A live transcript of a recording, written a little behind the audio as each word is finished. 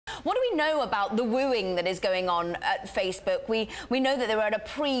What do we know about the wooing that is going on at Facebook? We know that they were at a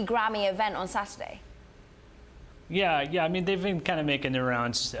pre-Grammy event on Saturday. Yeah. I mean, they've been kind of making their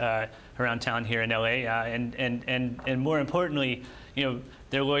rounds around town here in LA, and more importantly, you know,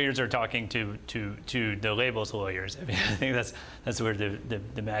 their lawyers are talking to the label's lawyers. I mean, I think that's where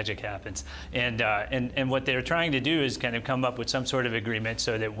the magic happens. And what they're trying to do is kind of come up with some sort of agreement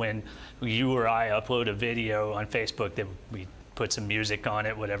so that when you or I upload a video on Facebook, that we put some music on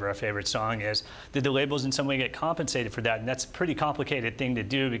it, whatever our favorite song is, that the labels in some way get compensated for that. And that's a pretty complicated thing to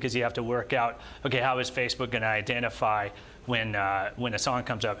do, because you have to work out, okay, how is Facebook going to identify when a song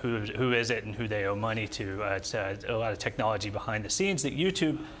comes up, who is it and who they owe money to. It's a lot of technology behind the scenes that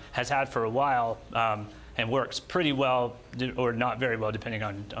YouTube has had for a while, and works pretty well or not very well, depending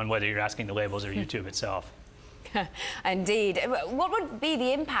on whether you're asking the labels or YouTube itself. Indeed. What would be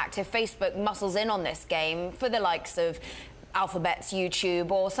the impact if Facebook muscles in on this game for the likes of Alphabet's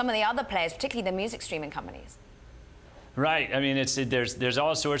YouTube or some of the other players, particularly the music streaming companies? Right. I mean, there's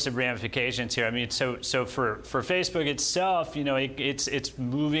all sorts of ramifications here. I mean, so for Facebook itself, you know, it's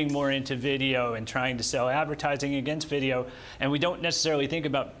moving more into video and trying to sell advertising against video. And we don't necessarily think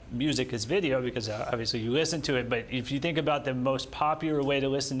about music as video, because obviously you listen to it. But if you think about the most popular way to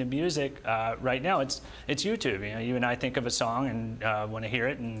listen to music right now, it's YouTube. You know, you and I think of a song and want to hear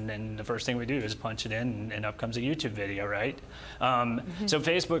it, and then the first thing we do is punch it in, and up comes a YouTube video, right? So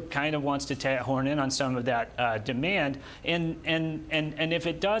Facebook kind of wants to horn in on some of that demand. And if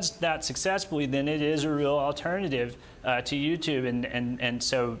it does that successfully, then it is a real alternative to YouTube. And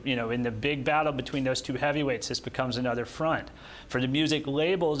so, you know, in the big battle between those two heavyweights, this becomes another front. For the music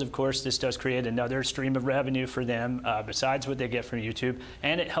labels, of course, this does create another stream of revenue for them, besides what they get from YouTube,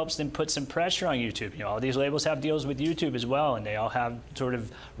 and it helps them put some pressure on YouTube. You know, all these labels have deals with YouTube as well, and they all have sort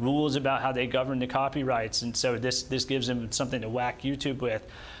of rules about how they govern the copyrights, and so this gives them something to whack YouTube with.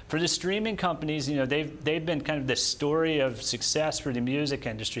 For the streaming companies, you know, they've been kind of the story of success for the music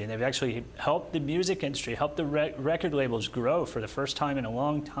industry, and they've actually helped the music industry, helped the record labels grow for the first time in a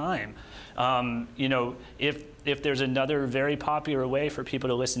long time. You know, if there's another very popular way for people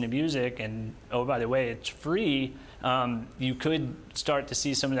to listen to music, and oh, by the way, it's free, you could start to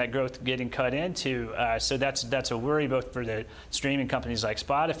see some of that growth getting cut into. So that's a worry, both for the streaming companies like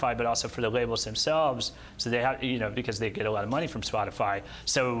Spotify, but also for the labels themselves. So they have, you know, because they get a lot of money from Spotify.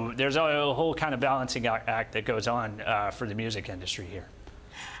 So there's a whole kind of balancing act that goes on for the music industry here.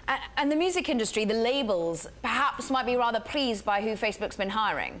 And the music industry, the labels, perhaps might be rather pleased by who Facebook's been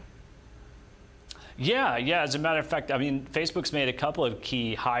hiring. Yeah. As a matter of fact, I mean, Facebook's made a couple of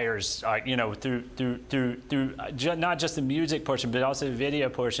key hires, you know, through not just the music portion, but also the video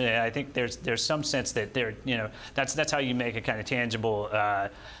portion. And I think there's some sense that you know, that's how you make a kind of tangible,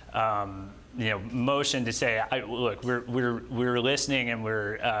 you know, motion to say, look, we're listening, and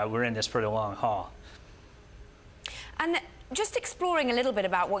we're in this for the long haul. And just exploring a little bit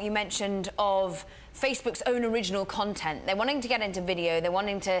about what you mentioned of Facebook's own original content. They're wanting to get into video, they're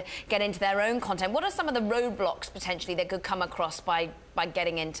wanting to get into their own content. What are some of the roadblocks potentially that could come across by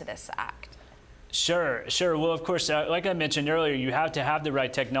getting into this act? Sure. Well, of course, like I mentioned earlier, you have to have the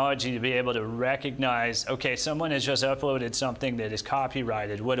right technology to be able to recognize, okay, someone has just uploaded something that is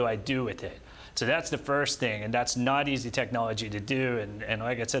copyrighted. What do I do with it? So that's the first thing, and that's not easy technology to do. And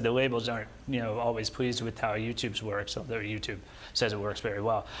like I said, the labels aren't, you know, always pleased with how YouTube's works, although YouTube says it works very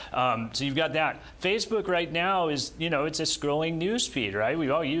well. So you've got that. Facebook right now is, you know, it's a scrolling news feed, right? We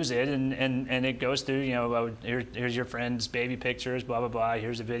all use it, and it goes through, you know, here's your friend's baby pictures, blah blah blah.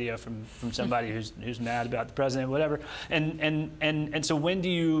 Here's a video from somebody who's mad about the president, whatever. And so when do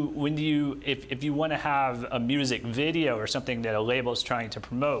you if you want to have a music video or something that a label's trying to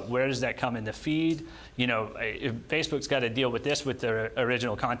promote, where does that come in the feed? You know, Facebook's got to deal with this with the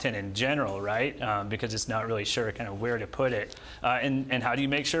original content in general, right? Because it's not really sure kind of where to put it. And how do you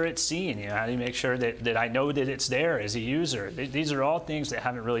make sure it's seen? You know, how do you make sure that I know that it's there as a user? These are all things that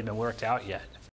haven't really been worked out yet.